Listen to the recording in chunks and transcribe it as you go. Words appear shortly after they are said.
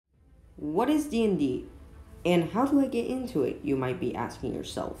What is D&D, and how do I get into it, you might be asking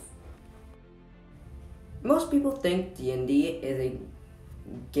yourself. Most people think D&D is a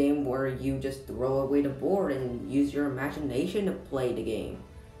game where you just throw away the board and use your imagination to play the game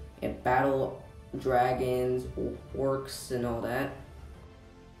and battle dragons, orcs, and all that.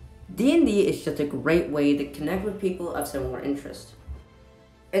 D&D is just a great way to connect with people of similar interest.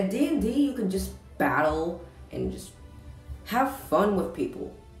 At D&D, you can just battle and just have fun with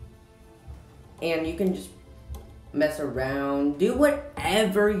people. And you can just mess around, do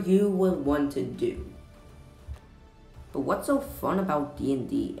whatever you would want to do. But what's so fun about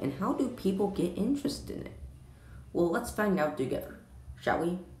D&D, and how do people get interested in it? Well, let's find out together, shall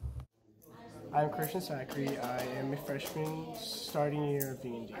we? I'm Christian Zachary. I am a freshman starting year of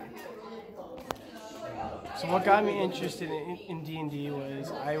D&D. So what got me interested in D&D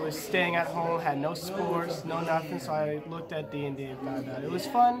was I was staying at home, had no sports, no nothing, so I looked at D&D and found out it was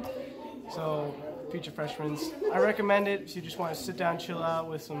fun. So future freshmen, I recommend it if you just want to sit down, chill out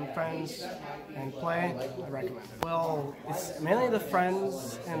with some friends and play. I recommend it. Well, it's mainly the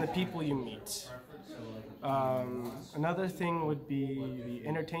friends and the people you meet. Another thing would be the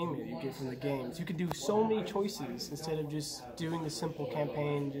entertainment you get from the games. You could do so many choices instead of just doing the simple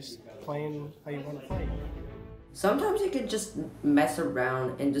campaign, just playing how you want to play. Sometimes you could just mess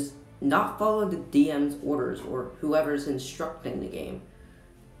around and just not follow the DM's orders or whoever's instructing the game,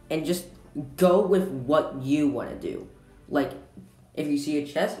 and just go with what you want to do. Like, if you see a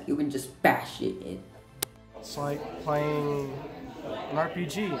chest, you can just bash it in. It's like playing an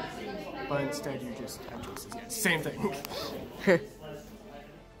RPG, but instead you just have choices. Yeah, same thing.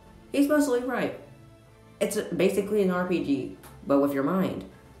 He's mostly right. It's basically an RPG, but with your mind.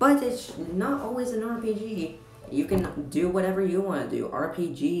 But it's not always an RPG. You can do whatever you want to do.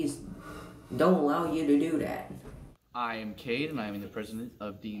 RPGs don't allow you to do that. I am Cade, and I am the president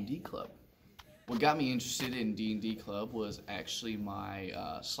of D&D Club. What got me interested in D&D Club was actually my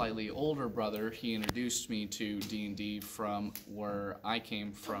slightly older brother. He introduced me to D&D from where I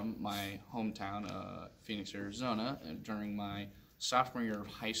came from, my hometown, Phoenix, Arizona. And during my sophomore year of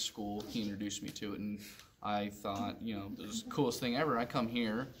high school, he introduced me to it, and I thought, you know, this is the coolest thing ever. I come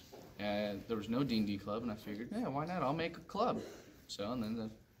here, and there was no D&D Club, and I figured, yeah, why not? I'll make a club. So, and then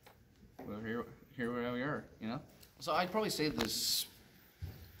here we are, you know? So I'd probably say this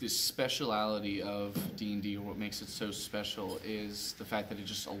speciality of D&D, or what makes it so special, is the fact that it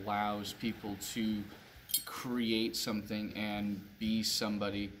just allows people to create something and be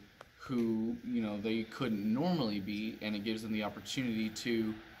somebody who, you know, they couldn't normally be, and it gives them the opportunity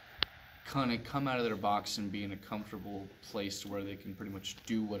to kind of come out of their box and be in a comfortable place where they can pretty much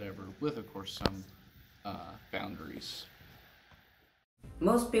do whatever, with, of course, some boundaries.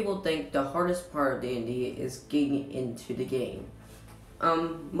 Most people think the hardest part of D&D is getting into the game.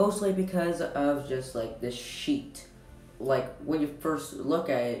 Mostly because of just like this sheet. Like, when you first look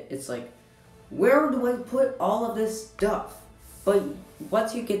at it, it's like, where do I put all of this stuff? But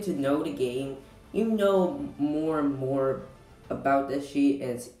once you get to know the game, you know more and more about this sheet,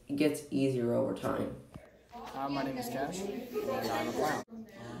 and it gets easier over time. My name is Cash, and I'm a clown.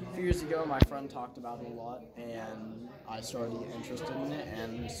 A few years ago, my friend talked about it a lot, and I started to get interested in it,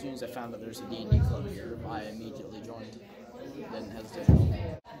 and as soon as I found out there's a D&D club here, I immediately joined. Didn't hesitate.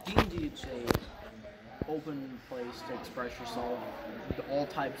 D&D is a open place to express yourself. All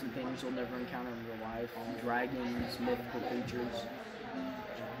types of things you'll never encounter in real life. Dragons, mythical creatures,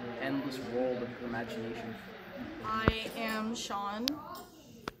 endless world of your imagination. I am Sean.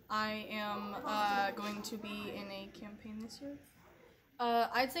 I am going to be in a campaign this year.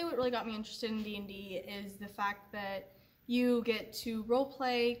 I'd say what really got me interested in D&D is the fact that you get to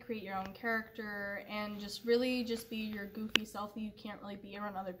roleplay, create your own character, and just really just be your goofy self that you can't really be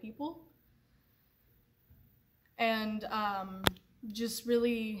around other people. And just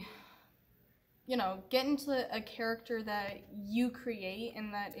really, you know, get into a character that you create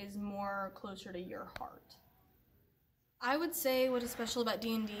and that is more closer to your heart. I would say what is special about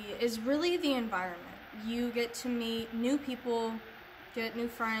D&D is really the environment. You get to meet new people, get new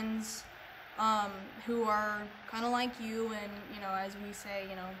friends, who are kind of like you, and, you know, as we say,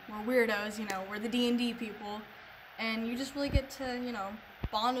 you know, we're weirdos, you know, we're the D&D people, and you just really get to, you know,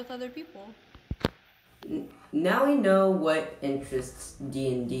 bond with other people. Now we know what interests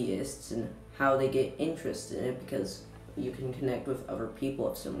D&Dists and how they get interested in it, because you can connect with other people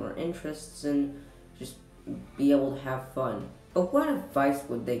of similar interests and just be able to have fun. But what advice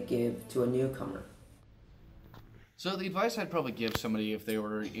would they give to a newcomer? So the advice I'd probably give somebody if they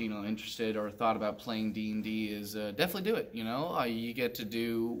were, interested or thought about playing D&D is definitely do it. You get to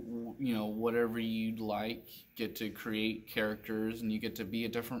do, whatever you'd like, get to create characters, and you get to be a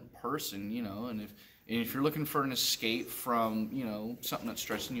different person, And if you're looking for an escape from, something that's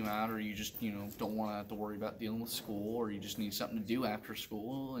stressing you out, or you just, don't want to have to worry about dealing with school, or you just need something to do after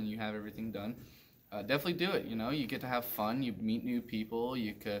school and you have everything done, definitely do it. You get to have fun, you meet new people,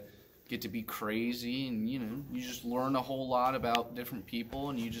 you get to be crazy, and you just learn a whole lot about different people,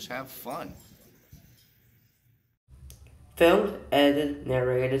 and you just have fun. Filmed, edited,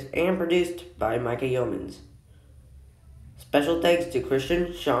 narrated, and produced by Micah Yeomans. Special thanks to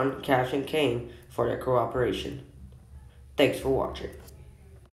Christian, Sean, Cash, and Kane for their cooperation. Thanks for watching.